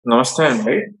నమస్తే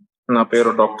అండి. నా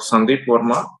పేరు డాక్టర్ సందీప్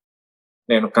వర్మ.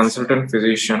 నేను కన్సల్టెంట్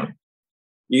ఫిజిషియన్.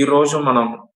 ఈరోజు మనం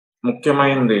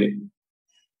ముఖ్యమైనది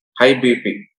హై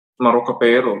బీపీ, మరొక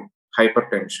పేరు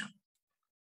హైపర్‌టెన్షన్.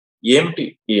 ఏమిటి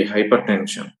ఈ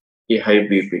హైపర్‌టెన్షన్? ఈ హై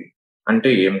బీపీ అంటే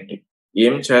ఏమిటి?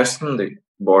 ఏం చేస్తుంది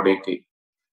బాడీకి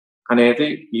అనేది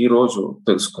ఈరోజు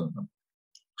తెలుసుకుందాం.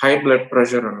 హై బ్లడ్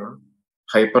ప్రెషర్ అన్నా,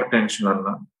 హైపర్‌టెన్షన్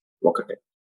అన్నా ఒకటే.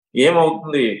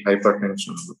 ఏమవుతుంది ఈ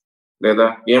హైపర్‌టెన్షన్‌లో? లేదా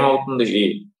ఏమవుతుంది ఈ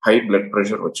హై బ్లడ్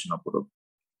ప్రెషర్ వచ్చినప్పుడు?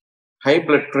 హై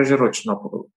బ్లడ్ ప్రెషర్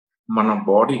వచ్చినప్పుడు మన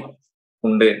బాడీ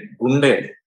ఉండే గుండె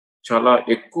చాలా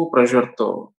ఎక్కువ ప్రెషర్‌తో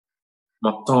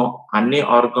మొత్తం అన్ని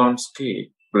ఆర్గాన్స్‌కి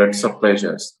బ్లడ్ సప్లై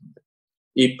చేస్తుంది.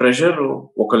 ఈ ప్రెషర్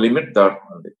ఒక లిమిట్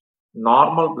దాటుతుంది.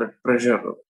 నార్మల్ బ్లడ్ ప్రెషర్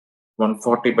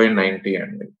 140/90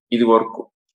 అండి. ఇది వరకు.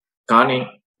 కానీ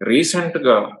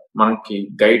రీసెంట్‌గా మనకి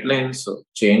గైడ్‌లైన్స్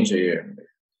చేంజ్ అయ్యాయండి.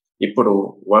 ఇప్పుడు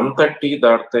 130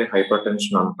 దాటితే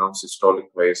హైపర్‌టెన్షన్ అంటాం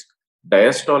సిస్టాలిక్ వైస్.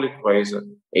 డయాస్టాలిక్ వైస్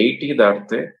 80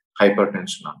 దాటితే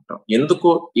హైపర్‌టెన్షన్ అంటాం. ఎందుకు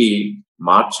ఈ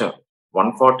మార్చారు?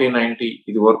 140, 90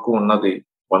 ఇదివరకు ఉన్నది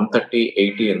 130,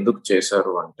 80 ఎందుకు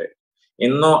చేశారు అంటే,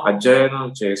 ఎన్నో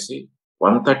అధ్యయనాలు చేసి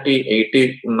 130, 80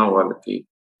 ఉన్న వాళ్ళకి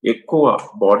ఎక్కువ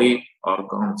బాడీ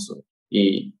ఆర్గాన్స్ ఈ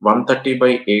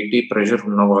 130/80 ప్రెషర్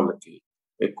ఉన్న వాళ్ళకి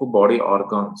ఎక్కువ బాడీ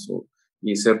ఆర్గాన్స్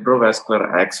ఈ సెరెబ్రోవాస్కులర్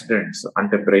యాక్సిడెంట్స్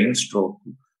అంటే బ్రెయిన్ స్ట్రోక్,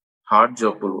 హార్ట్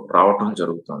జబ్బులు రావటం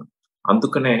జరుగుతుంది.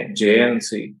 అందుకనే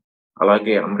జేఎన్‌సీ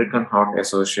అలాగే అమెరికన్ హార్ట్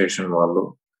అసోసియేషన్ వాళ్ళు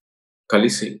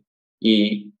కలిసి ఈ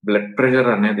బ్లడ్ ప్రెషర్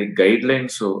అనేది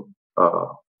గైడ్‌లైన్స్ ఆహ్,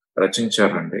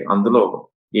 రచించారండి. అందులో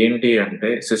ఏంటి అంటే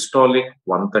సిస్టాలిక్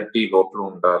 130 లోపల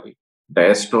ఉండాలి.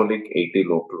 డయాస్టాలిక్ 80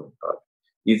 లోపల ఉండాలి.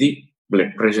 ఇది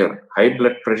blood pressure. High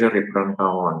blood pressure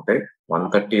ఎప్పుడంటాము అంటే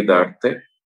 130 దాటితే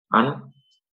అండ్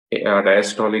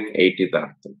డయాస్టాలిక్ 80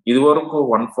 దాటితే. ఇదివరకు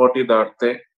 140 దాటితే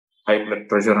హై బ్లడ్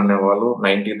ప్రెషర్ అనేవాళ్ళు.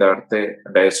 90 దాటితే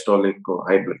డయాస్టాలిక్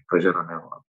హై బ్లడ్ ప్రెషర్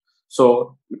అనేవాళ్ళు. సో,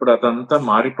 ఇప్పుడు అదంతా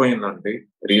మారిపోయిందండి.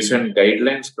 రీసెంట్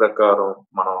గైడ్‌లైన్స్ ప్రకారం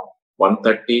మనం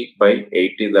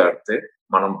 130/80 దాటితే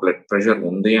మనం బ్లడ్ ప్రెషర్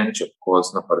ఉంది అని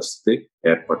చెప్పుకోవాల్సిన పరిస్థితి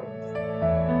ఏర్పడింది.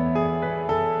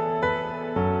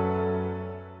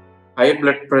 హై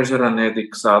బ్లడ్ ప్రెషర్ అనేది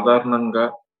సాధారణంగా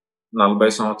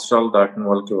 40 సంవత్సరాలు దాటిన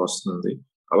వాళ్ళకి వస్తుంది.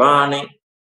 అలా అని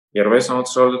 20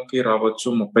 సంవత్సరాలకి రావచ్చు,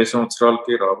 30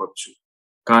 సంవత్సరాలకి రావచ్చు.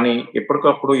 కానీ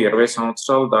ఎప్పటికప్పుడు 20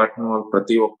 సంవత్సరాలు దాటిన వాళ్ళు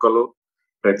ప్రతి ఒక్కళ్ళు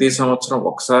ప్రతి సంవత్సరం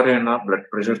ఒకసారైనా బ్లడ్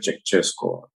ప్రెషర్ చెక్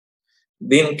చేసుకోవాలి.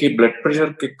 దీనికి బ్లడ్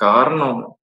ప్రెషర్‌కి కారణం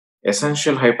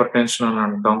ఎసెన్షియల్ హైపర్‌టెన్షన్ అని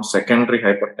అంటాం. సెకండరీ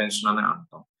హైపర్‌టెన్షన్ అని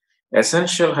అంటాం.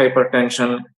 ఎసెన్షియల్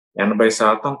హైపర్‌టెన్షన్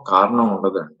 80% కారణం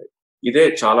ఉండదండి. ఇదే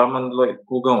చాలా మందిలో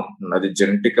ఎక్కువగా ఉంటుంది. అది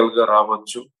జెనెటికల్‌గా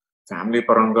రావచ్చు, ఫ్యామిలీ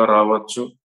పరంగా రావచ్చు.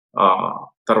 ఆహ్,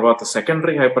 తర్వాత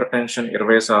సెకండరీ హైపర్‌టెన్షన్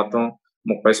 20%,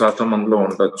 30% మందిలో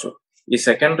ఉండొచ్చు. ఈ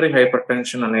సెకండరీ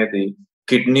హైపర్‌టెన్షన్ అనేది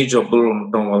కిడ్నీ జబ్బులు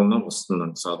ఉండటం వలన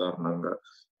వస్తుందండి సాధారణంగా.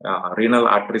 రీనల్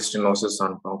ఆర్టరీ స్టెనోసిస్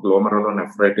అంటాం.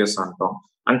 గ్లోమెరులోనెఫ్రైటిస్ అంటాం.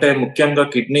 అంటే ముఖ్యంగా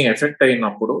కిడ్నీ ఎఫెక్ట్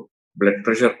అయినప్పుడు బ్లడ్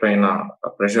ప్రెషర్ పైన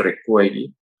ప్రెషర్ ఎక్కువయ్యి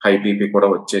హై బీపీ కూడా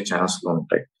వచ్చే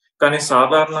ఛాన్స్‌లుంటాయి. కానీ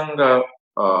సాధారణంగా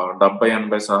 70,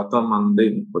 80% మంది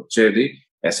వచ్చేది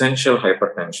ఎసెన్షియల్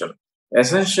హైపర్‌టెన్షన్.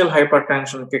 ఎసెన్షియల్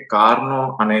హైపర్‌టెన్షన్‌కి కారణం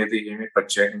అనేది ఏమి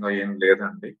ప్రత్యేకంగా ఏం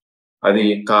లేదండి. అది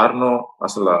కారణం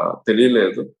అసల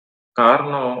తెలియలేదు.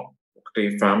 కారణం ఒకటి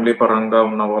ఫ్యామిలీ పరంగా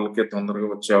ఉన్న వాళ్ళకి తొందరగా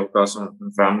వచ్చే అవకాశం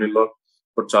ఉంటుంది. ఫ్యామిలీలో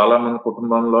ఇప్పుడు చాలా మంది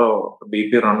కుటుంబంలో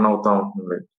బీపీ రన్ అవుతా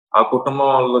ఉంటుంది. ఆ కుటుంబం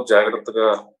వాళ్ళు జాగ్రత్తగా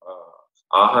ఆహ్,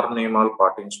 ఆహార నియమాలు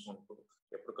పాటించుకుంటూ,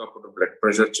 ఎప్పటికప్పుడు బ్లడ్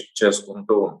ప్రెషర్ చెక్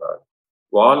చేసుకుంటూ ఉండాలి.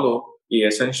 వాళ్ళు ఈ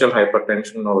ఎసెన్షియల్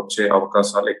హైపర్‌టెన్షన్‌లో వచ్చే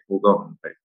అవకాశాలు ఎక్కువగా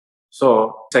ఉంటాయి. సో,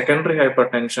 సెకండరీ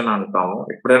హైపర్‌టెన్షన్ అంటాము.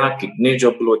 ఎప్పుడైనా కిడ్నీ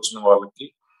జబ్బులు వచ్చిన వాళ్ళకి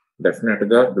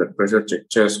డెఫినిట్‌గా బ్లడ్ ప్రెషర్ చెక్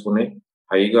చేసుకొని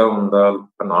హైగా ఉందా?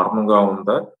 నార్మల్‌గా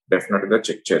ఉందా? డెఫినిట్‌గా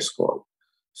చెక్ చేసుకోవాలి.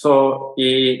 సో,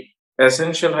 ఈ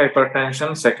ఎసెన్షియల్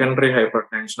హైపర్‌టెన్షన్, సెకండరీ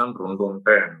హైపర్‌టెన్షన్ అని 2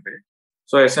 ఉంటాయండి.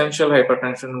 సో, ఎసెన్షియల్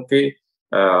హైపర్‌టెన్షన్‌కి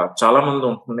చాలా మంది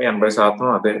ఉంటుంది. 80%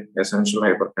 అదే ఎసెన్షియల్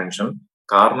హైపర్‌టెన్షన్.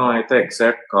 కారణం అయితే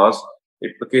ఎగ్జాక్ట్ కాజ్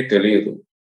ఇప్పటికి తెలీదు.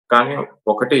 కానీ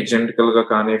ఒకటి జెనెటికల్‌గా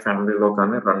కానీ, ఫ్యామిలీలో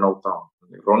కానీ రన్ అవుతా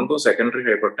ఉంటుంది. 2 సెకండరీ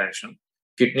హైపర్‌టెన్షన్.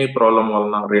 కిడ్నీ ప్రాబ్లమ్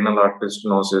వలన, రీనల్ ఆర్టరీ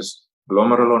స్టెనోసిస్,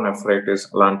 గ్లోమెరులోనెఫ్రైటిస్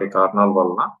అలాంటి కారణాల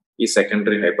వలన ఈ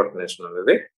సెకండరీ హైపర్‌టెన్షన్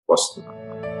అనేది వస్తుంది.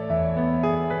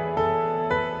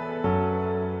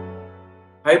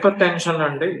 హైపర్ టెన్షన్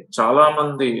అండి చాలా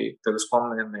మంది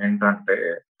తెలుసుకోవాల్సింది ఏంటంటే,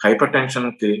 హైపర్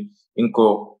టెన్షన్‌కి ఇంకో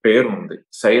పేరుంది.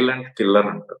 సైలెంట్ కిల్లర్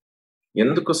అంటారు.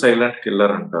 ఎందుకు సైలెంట్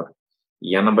కిల్లర్ అంటారు?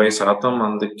 80%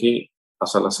 మందికి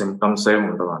అసలు సింప్టమ్సే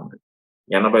ఉండవండి.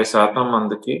 80%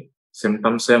 మందికి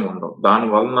సింప్టమ్సే ఉండవు. దాని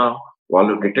వలన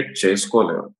వాళ్ళు డిటెక్ట్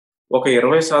చేసుకోలేరు. ఒక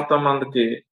 20% మందికి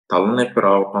తలనొప్పి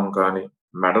రావటం కానీ,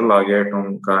 మెడ లాగేయటం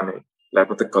కానీ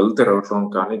లేకపోతే కళ్ళు తిరగటం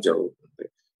కానీ జరుగుతుంది.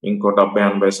 ఇంకో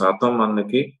 70-80%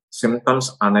 మందికి సిమ్టమ్స్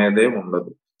అనేదే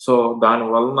ఉండదు. సో దాని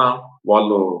వలన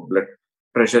వాళ్ళు బ్లడ్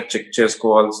ప్రెషర్ చెక్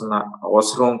చేసుకోవాల్సిన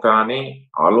అవసరం కానీ,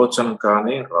 ఆలోచన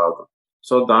కానీ రాదు.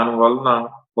 సో దాని వలన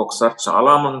ఒకసారి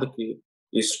చాలా మందికి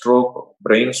ఈ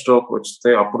బ్రెయిన్ స్ట్రోక్ వస్తే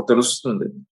అప్పుడు తెలుస్తుంది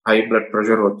హై బ్లడ్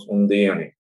ప్రెషర్ ఉంది అని.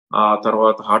 ఆ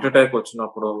తర్వాత హార్ట్ అటాక్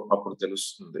వచ్చినప్పుడు అప్పుడు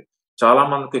తెలుస్తుంది. చాలా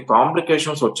మందికి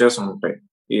కాంప్లికేషన్స్ వచ్చేసి ఉంటాయి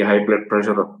ఈ హై బ్లడ్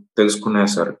ప్రెషర్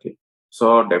తెలుసుకునేసరికి. సో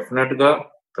డెఫినెట్‌గా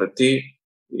ప్రతి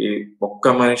ఈ ఒక్క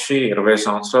మనిషి 20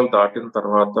 సంవత్సరాలు దాటిన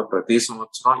తర్వాత ప్రతి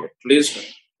సంవత్సరం అట్‌లీస్ట్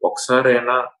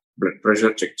ఒకసారైనా బ్లడ్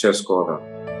ప్రెషర్ చెక్ చేసుకోవాలి.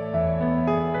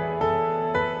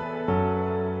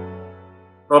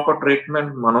 ప్రాపర్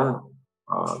ట్రీట్మెంట్ మనం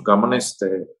గమనిస్తే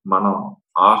మనం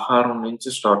ఆహారం నుంచి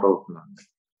స్టార్ట్ అవుతుందండి.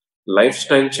 లైఫ్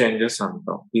స్టైల్ చేంజెస్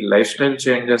అంటాం. ఈ లైఫ్ స్టైల్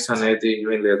చేంజెస్ అనేది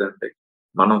ఏమీ లేదండి.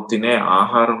 మనం తినే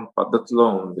ఆహారం పద్ధతిలో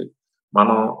ఉంది.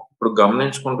 మనం ఇప్పుడు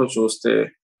గమనించుకుంటూ చూస్తే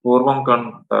పూర్వం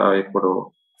కంట ఇప్పుడు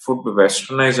ఫుడ్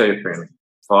వెస్టర్నైజ్ అయిపోయింది.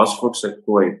 ఫాస్ట్ ఫుడ్స్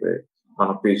ఎక్కువైపోయాయి.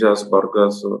 మన పిజ్జాస్,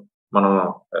 బర్గర్స్ మనం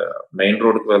మెయిన్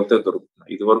రోడ్‌కి వెళ్తే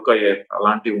దొరుకుతున్నాయి. ఇదివరకు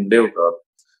అలాంటివి ఉండేవి కాదు.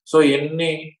 సో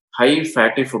ఇన్ని హై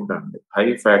ఫ్యాటీ ఫుడ్ అండి. హై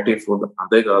ఫ్యాటీ ఫుడ్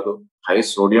అదే కాదు హై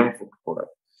సోడియం ఫుడ్ కూడా.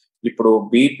 ఇప్పుడు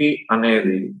బీపీ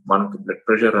అనేది మనకి బ్లడ్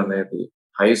ప్రెషర్ అనేది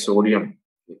హై సోడియం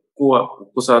ఎక్కువ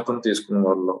ఉప్పు శాతం తీసుకునే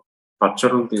వాళ్ళు,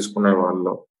 పచ్చళ్ళు తీసుకునే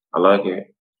వాళ్ళు, అలాగే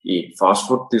ఈ ఫాస్ట్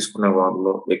ఫుడ్ తీసుకునే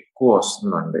వాళ్ళు ఎక్కువ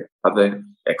వస్తుందండి. అదే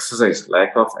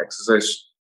ల్యాక్ ఆఫ్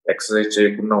ఎక్సర్సైజ్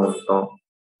చేయకుండా ఉండటం,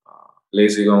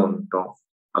 లేజీగా ఉండటం,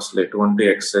 అసలు ఎటువంటి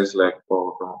ఎక్సర్సైజ్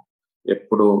లేకపోవటం,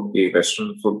 ఎప్పుడు ఈ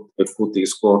వెస్టర్న్ ఫుడ్ ఎక్కువ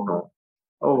తీసుకోవటం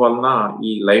వలన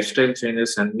ఈ లైఫ్ స్టైల్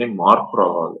చేంజెస్ అన్ని మార్పు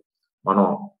రావాలి. మనం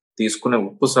తీసుకునే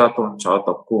ఉప్పు శాతం చాలా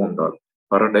తక్కువ ఉండాలి.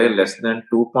 Per day less than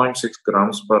 2.6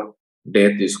 grams per day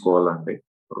తీసుకోవాలండి.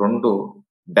 2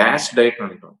 డాష్ డైట్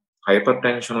అంటాం. హైపర్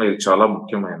టెన్షన్‌లో ఇది చాలా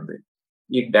ముఖ్యమైనది.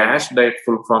 ఈ డాష్ డైట్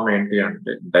ఫుల్ ఫార్మ్ ఏంటి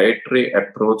అంటే dietary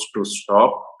approach to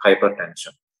stop hyper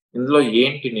tension. ఇందులో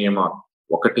ఏంటి నియమాలు?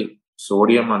 1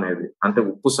 సోడియం అనేది అంటే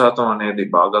ఉప్పు శాతం అనేది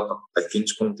బాగా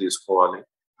తగ్గించుకొని తీసుకోవాలి.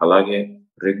 అలాగే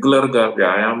రెగ్యులర్‌గా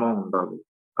వ్యాయామం ఉండాలి.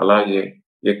 అలాగే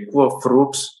ఎక్కువ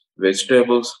ఫ్రూట్స్,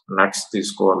 వెజిటబుల్స్, నట్స్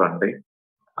తీసుకోవాలండి.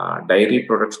 డైరీ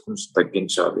ప్రొడక్ట్స్ కొంచెం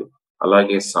తగ్గించాలి.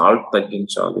 అలాగే సాల్ట్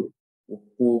తగ్గించాలి.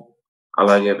 ఉప్పు,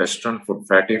 అలాగే western food,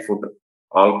 fatty food,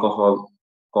 alcohol,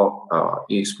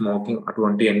 ఈ స్మోకింగ్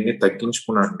అటువంటియన్నీ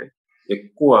తగ్గించుకునండి.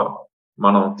 ఎక్కువ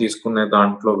మనం తీసుకునే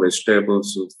దాంట్లో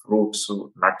వెజిటబుల్స్, ఫ్రూట్స్,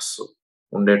 నట్స్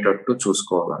ఉండేటట్టు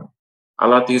చూసుకోవాలండి.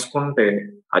 అలా తీసుకుంటే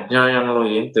అధ్యయనంలో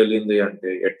ఏం తేలింది అంటే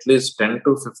అట్‌లీస్ట్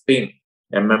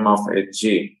 10-15 ఆఫ్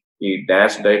హెచ్‌జీ ఈ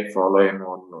డాష్ డైట్ ఫాలో అయిన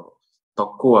వాళ్ళు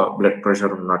తక్కువ బ్లడ్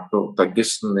ప్రెషర్ ఉన్నట్టు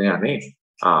తగ్గిస్తుంది అని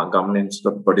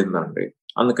గమనించబడిందండి.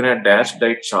 అందుకనే డాష్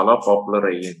డైట్ చాలా పాపులర్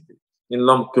అయ్యింది.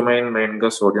 ఇందులో మెయిన్‌గా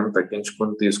సోడియం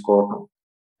తగ్గించుకొని తీసుకోవటం,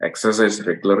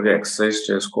 రెగ్యులర్‌గా ఎక్సర్సైజ్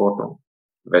చేసుకోవటం,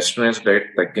 వెస్టర్నైజ్ డైట్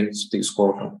తగ్గించి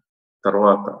తీసుకోవటం,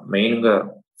 తర్వాత మెయిన్‌గా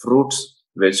ఫ్రూట్స్,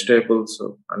 వెజిటబుల్స్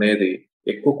అనేది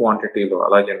ఎక్కువ క్వాంటిటీలో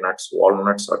అలాగే నట్స్,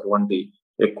 వాల్‌నట్స్ అటువంటి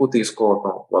ఎక్కువ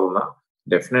తీసుకోవటం వలన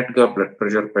డెఫినిట్‌గా బ్లడ్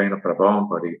ప్రెషర్ పైన ప్రభావం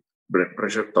పడి బ్లడ్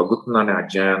ప్రెషర్ తగ్గుతుందనే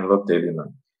అధ్యయనంలో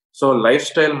తేలిందండి. So life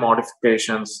style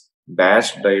modifications,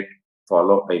 dash diet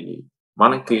follow అయ్యి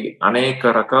మనకి అనేక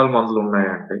రకాల మందులు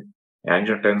ఉన్నాయండి.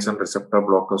 యాంజియోటెన్సిన్ రిసెప్టర్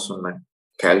బ్లాకర్స్ ఉన్నాయి.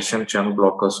 కాల్షియం ఛానల్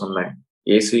బ్లాకర్స్ ఉన్నాయి.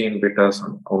 ఏసీ ఇన్హిబిటర్స్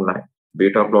ఉన్నాయి.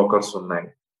 బీటా బ్లాకర్స్ ఉన్నాయి.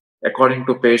 According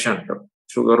to patient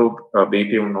sugar,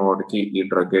 BP ఉన్నవాడికి ఈ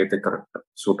డ్రగ్ అయితే కరెక్ట్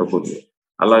సూటబుల్.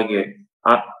 అలాగే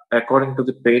according to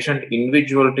the patient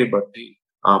individuality బట్టి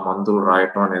ఆ మందులు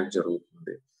రాయటం అనేది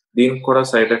జరుగుతుంది. దీనికి కూడా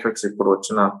సైడ్ ఎఫెక్ట్స్ ఇప్పుడు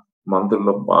వచ్చిన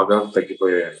మందుల్లో బాగా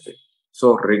తగ్గిపోయాయండి. సో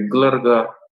రెగ్యులర్‌గా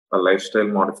లైఫ్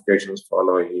స్టైల్ మోడిఫికేషన్స్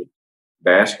ఫాలో అయ్యి,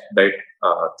 డాష్ డైట్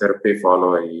థెరపీ ఫాలో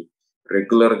అయ్యి,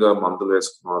 రెగ్యులర్‌గా మందులు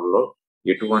వేసుకున్న వాళ్ళలో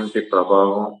ఎటువంటి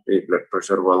ప్రభావం ఈ బ్లడ్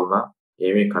ప్రెషర్ వలన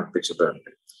ఏమీ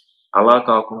కనిపించదండి. అలా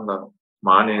కాకుండా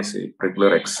మానేసి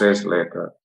రెగ్యులర్ ఎక్సర్సైజ్ లేక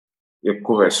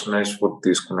ఎక్కువ వెస్టర్నైజ్డ్ ఫుడ్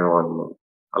తీసుకునే వాళ్ళు,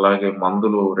 అలాగే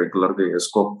మందులు రెగ్యులర్‌గా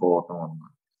ఏసుకోకపోవటం వలన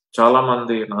చాలా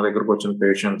మంది నా దగ్గరకు వచ్చిన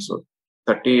పేషెంట్స్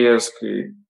 30 ఇయర్స్‌కి,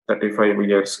 35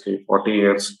 ఇయర్స్‌కి, 40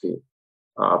 ఇయర్స్‌కి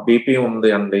బీపీ ఉంది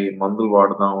అండి మందులు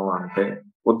వాడదాము అంటే,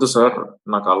 "వద్దు సార్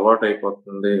నాకు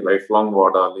అలవాటయిపోతుంది. లైఫ్ లాంగ్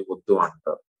వాడాలి వద్దు"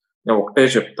 అంటారు. నేను ఒకటే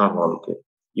చెప్తాను వాళ్ళకి.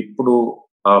 ఇప్పుడు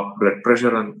ఆ బ్లడ్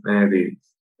ప్రెషర్ అనేది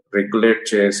రెగ్యులేట్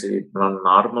చేసి మనం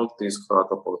నార్మల్‌కి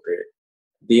తీసుకురాకపోతే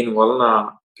దీని వలన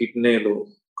కిడ్నీలు,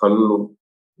 కళ్ళు,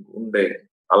 గుండె,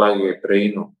 అలాగే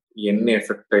బ్రెయిన్ ఇయన్నీ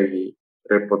ఎఫెక్ట్ అయ్యి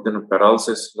రేపొద్దున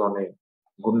పెరాలిసిస్‌లోని,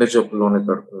 గుండె జబ్బులోని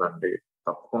పెడుతుందండి.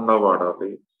 తప్పకుండా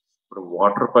వాడాలి. ఇప్పుడు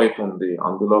వాటర్ పైప్ ఉంది.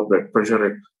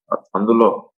 అందులో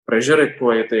ప్రెషర్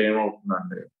ఎక్కువైతే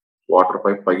ఏమవుతుందండి, వాటర్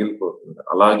పైప్ పగిలిపోతుంది.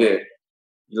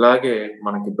 ఇలాగే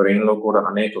మనకి బ్రెయిన్ లో కూడా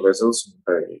అనేక వెసల్స్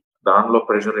ఉంటాయి. దానిలో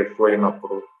ప్రెషర్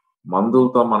ఎక్కువైనప్పుడు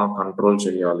మందులతో మనం కంట్రోల్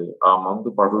చేయాలి. ఆ మందు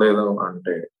పడలేదు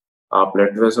అంటే ఆ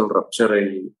బ్లడ్ వెసల్ రప్చర్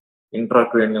అయ్యి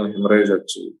ఇంట్రాక్రేనియల్ హెమరేజ్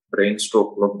వచ్చి బ్రెయిన్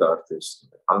స్ట్రోక్ లోకి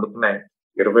దారితీస్తుంది. అందుకనే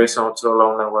 20 సంవత్సరాలు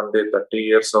అవనివ్వండి, 30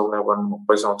 ఇయర్స్ అవనివ్వండి,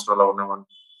 30 సంవత్సరాలు అవనివ్వండి,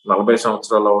 40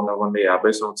 సంవత్సరాలు అవనివ్వండి,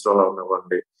 50 సంవత్సరాలు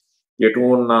అవనివ్వండి, ఎటు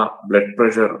ఉన్న బ్లడ్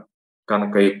ప్రెషర్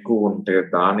కనుక ఎక్కువ ఉంటే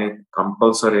దాన్ని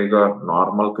కంపల్సరీగా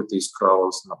నార్మల్ కి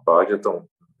తీసుకురావాల్సిన బాధ్యత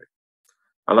ఉంటుంది.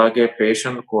 అలాగే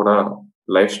పేషెంట్ కూడా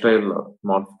life style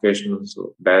modifications,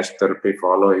 dash therapy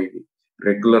follow అయ్యి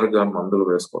రెగ్యులర్ గా మందులు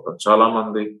వేసుకోవటం. చాలా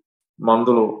మంది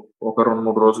మందులు ఒక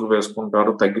 2-3 రోజులు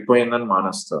వేసుకుంటారు, తగ్గిపోయిందని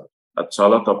మానేస్తారు. అది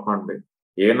చాలా తప్పండి.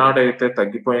 ఏనాడైతే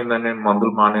తగ్గిపోయిందని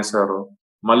మందులు మానేశారో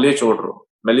మళ్ళీ చూడరు.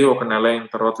 మళ్ళీ ఒక నెల అయిన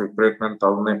తర్వాత విపరీతమైన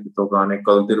తలనొప్పితో కానీ,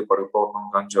 కళ్ళు తిరిగి పడిపోవడం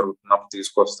కానీ జరుగుతున్నప్పుడు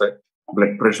తీసుకొస్తే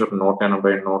బ్లడ్ ప్రెషర్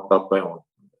 180, 170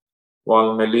 ఉంటుంది.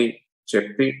 వాళ్ళు మళ్ళీ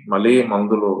చెప్పి మళ్ళీ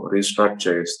మందులు రీస్టార్ట్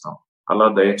చేయిస్తాం. అలా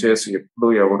దయచేసి ఎప్పుడు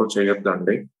ఎవరు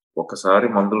చేయొద్దండి. ఒకసారి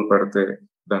మందులు పెడితే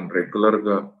దాన్ని రెగ్యులర్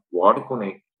గా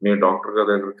వాడుకుని మీ డాక్టర్ గారి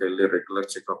దగ్గరికి వెళ్ళి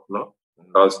రెగ్యులర్ చెకప్ లో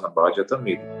ఉండాల్సిన బాధ్యత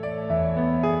మీది.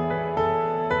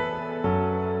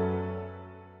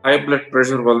 హై బ్లడ్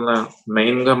ప్రెషర్ వలన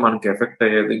మెయిన్ గా మనకి ఎఫెక్ట్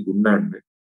అయ్యేది గుండె అండి.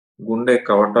 గుండె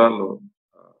కవాటాలు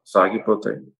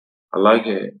సాగిపోతాయి.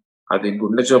 అలాగే అది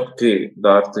గుండె జబ్బుకి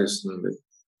దారితీస్తుంది.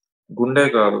 గుండె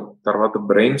కాదు, తర్వాత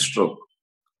బ్రెయిన్ స్ట్రోక్.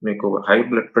 మీకు హై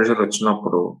బ్లడ్ ప్రెషర్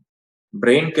వచ్చినప్పుడు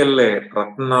బ్రెయిన్ కెళ్ళే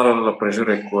రక్తనాళాల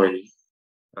ప్రెషర్ ఎక్కువయ్యి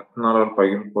రక్తనాళాలు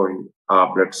పగిలిపోయి ఆ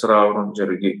బ్లడ్స్ రావడం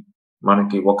జరిగి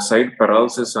మనకి ఒక సైడ్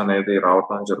పెరాలసిస్ అనేది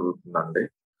రావటం జరుగుతుందండి.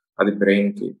 అది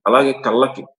బ్రెయిన్ కి. అలాగే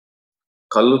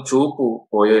కళ్ళు చూపు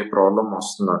పోయే ప్రాబ్లం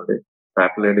వస్తుందండి.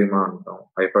 పాపులేడిమా అంటాం,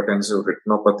 హైపర్టెన్సివ్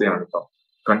రెటినోపతి అంటాం.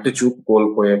 కంటి చూపు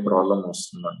కోల్పోయే ప్రాబ్లం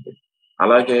వస్తుందండి.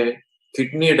 అలాగే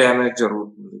కిడ్నీ డ్యామేజ్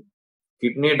జరుగుతుంది.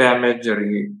 కిడ్నీ డ్యామేజ్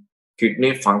జరిగి కిడ్నీ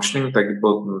ఫంక్షనింగ్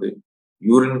తగ్గిపోతుంది.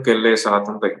 యూరిన్‌కి వెళ్ళే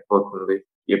శాతం తగ్గిపోతుంది.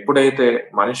 ఎప్పుడైతే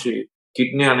మనిషి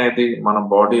కిడ్నీ అనేది మన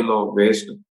బాడీలో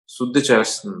వేస్ట్ శుద్ధి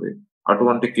చేస్తుంది.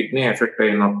 అటువంటి కిడ్నీ ఎఫెక్ట్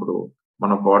అయినప్పుడు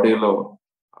మన బాడీలో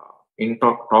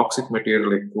టాక్సిక్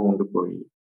మెటీరియల్ ఎక్కువ ఉండిపోయి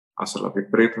అసలు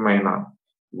విపరీతమైన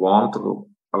వాంతులు,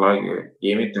 అలాగే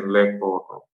ఏమీ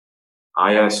తినలేకపోవటం,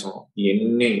 ఆయాసం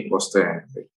ఇయన్నీ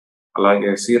వస్తాయండి. అలాగే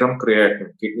సీరం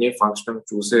క్రియాటిన్ కిడ్నీ ఫంక్షనింగ్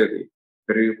చూసేది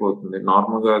పెరిగిపోతుంది.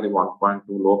 నార్మల్‌గా అది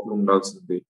 1.2 లోపల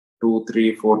ఉండాల్సింది 2, 3,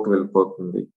 4కి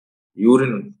వెళ్ళిపోతుంది.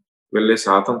 యూరిన్ వెళ్ళే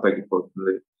శాతం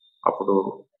తగ్గిపోతుంది. అప్పుడు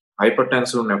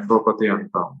హైపర్‌టెన్సివ్ నెఫ్రోపతి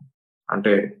అంటాం.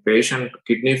 అంటే పేషెంట్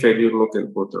కిడ్నీ ఫెయిల్యూర్‌లోకి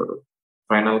వెళ్ళిపోతాడు.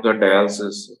 ఫైనల్‌గా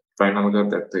డయాలిసిస్, ఫైనల్‌గా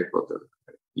డెత్ అయిపోతాడు.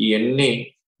 ఇయన్నీ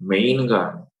మెయిన్‌గా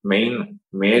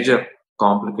major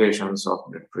complications of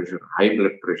blood pressure, high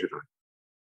blood pressure.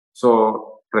 So,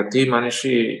 ప్రతి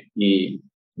మనిషి ఈ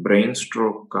బ్రెయిన్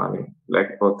స్ట్రోక్ కానీ,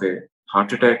 లేకపోతే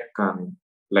హార్ట్ అటాక్ కానీ,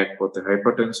 లేకపోతే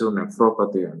హైపర్‌టెన్సివ్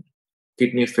నెఫ్రోపతి అంటే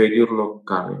కిడ్నీ ఫెయిల్యూర్‌లో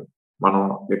కానీ మనం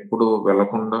ఎప్పుడు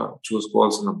వెళ్లకుండా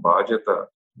చూసుకోవాల్సిన బాధ్యత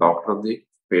డాక్టర్‌ది,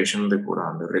 పేషెంట్‌ది కూడా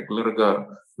అండి. రెగ్యులర్‌గా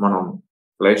మనం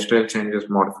life style changes,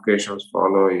 modifications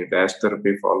follow అయ్యి, డాష్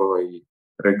థెరపీ ఫాలో అయ్యి,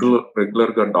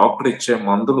 రెగ్యులర్‌గా డాక్టర్ ఇచ్చే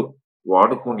మందులు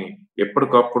వాడుకొని,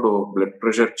 ఎప్పటికప్పుడు బ్లడ్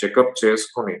ప్రెషర్ చెకప్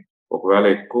చేసుకొని, ఒకవేళ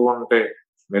ఎక్కువ ఉంటే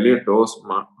మళ్ళీ డోస్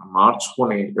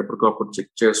మార్చుకొని, ఎప్పటికప్పుడు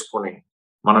చెక్ చేసుకొని,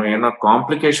 మనం ఏమైనా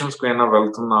కాంప్లికేషన్స్‌కి అయినా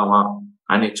వెళ్తున్నామా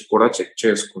అని కూడా చెక్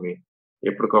చేసుకొని,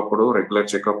 ఎప్పటికప్పుడు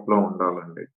రెగ్యులర్ చెకప్‌లో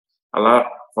ఉండాలండి. అలా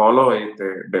ఫాలో అయితే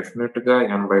డెఫినిట్‌గా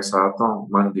 80%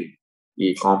 మంది ఈ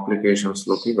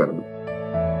కాంప్లికేషన్స్‌లోకి వెళ్ళరు.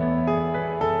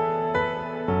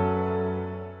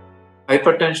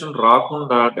 హైపర్ టెన్షన్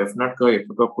రాకుండా డెఫినెట్‌గా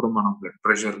ఎప్పటికప్పుడు మనం బ్లడ్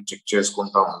ప్రెషర్ చెక్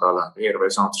చేసుకుంటా ఉండాలండి 20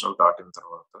 సంవత్సరాలు దాటిన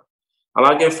తర్వాత.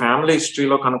 అలాగే ఫ్యామిలీ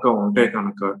హిస్టరీలో కనుక ఉంటే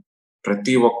కనుక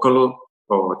ప్రతి ఒక్కళ్ళు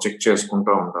చెక్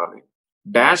చేసుకుంటా ఉండాలి.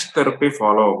 డాష్ థెరపీ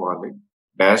ఫాలో అవ్వాలి.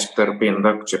 డాష్ థెరపీ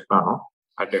ఇందాక చెప్పాను.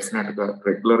 అది డెఫినెట్‌గా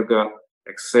రెగ్యులర్‌గా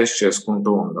ఎక్సర్సైజ్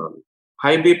చేసుకుంటూ ఉండాలి.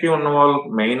 హై బీపీ ఉన్నవాళ్ళు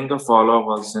మెయిన్‌గా ఫాలో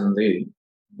అవ్వాల్సింది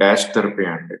డాష్ థెరపీ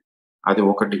అండి. అది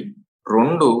ఒకటి.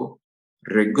 2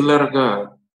 రెగ్యులర్‌గా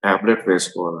టాబ్లెట్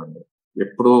వేసుకోవాలండి.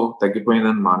 ఎప్పుడూ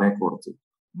తగ్గిపోయిందని మానేయకూడదు.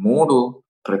 3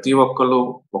 ప్రతి ఒక్కళ్ళు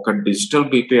ఒక డిజిటల్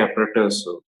బీపీ అపారటస్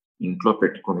ఇంట్లో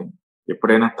పెట్టుకొని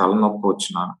ఎప్పుడైనా తలనొప్పి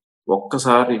వచ్చినా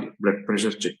ఒక్కసారి బ్లడ్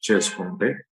ప్రెషర్ చెక్ చేసుకుంటే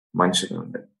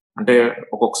మంచిదండి. అంటే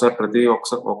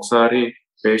ఒకసారి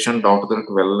పేషెంట్ డాక్టర్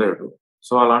దగ్గరికి వెళ్ళలేడు.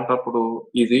 సో, అలాంటప్పుడు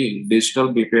ఇది డిజిటల్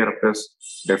బీపీ అపారటస్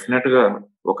డెఫినిట్‌గా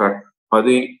ఒక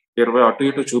 10, 20 అటు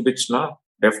ఇటు చూపించినా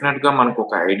డెఫినిట్‌గా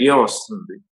మనకొక ఐడియా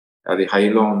వస్తుంది. అది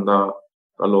హైలో ఉందా?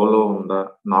 లోలో ఉందా?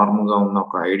 నార్మల్‌గా ఉందా?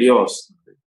 ఒక ఐడియా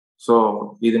వస్తుంది. సో,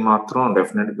 ఇది మాత్రం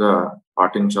డెఫినిట్‌గా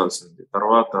పాటించాల్సింది.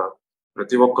 తర్వాత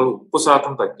ప్రతి ఒక్కళ్ళు ఉప్పు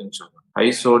శాతం తగ్గించాలి.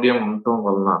 హై సోడియం ఉండటం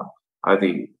వలన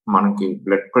అది మనకి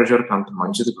బ్లడ్ ప్రెషర్‌కి అంత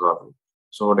మంచిది కాదు.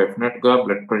 సో, డెఫినిట్‌గా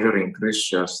బ్లడ్ ప్రెషర్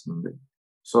ఇంక్రీజ్ చేస్తుంది.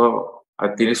 సో,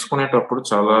 అది తీసుకునేటప్పుడు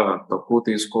చాలా తక్కువ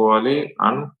తీసుకోవాలి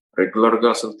అండ్ రెగ్యులర్‌గా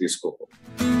అసలు తీసుకోకూడదు.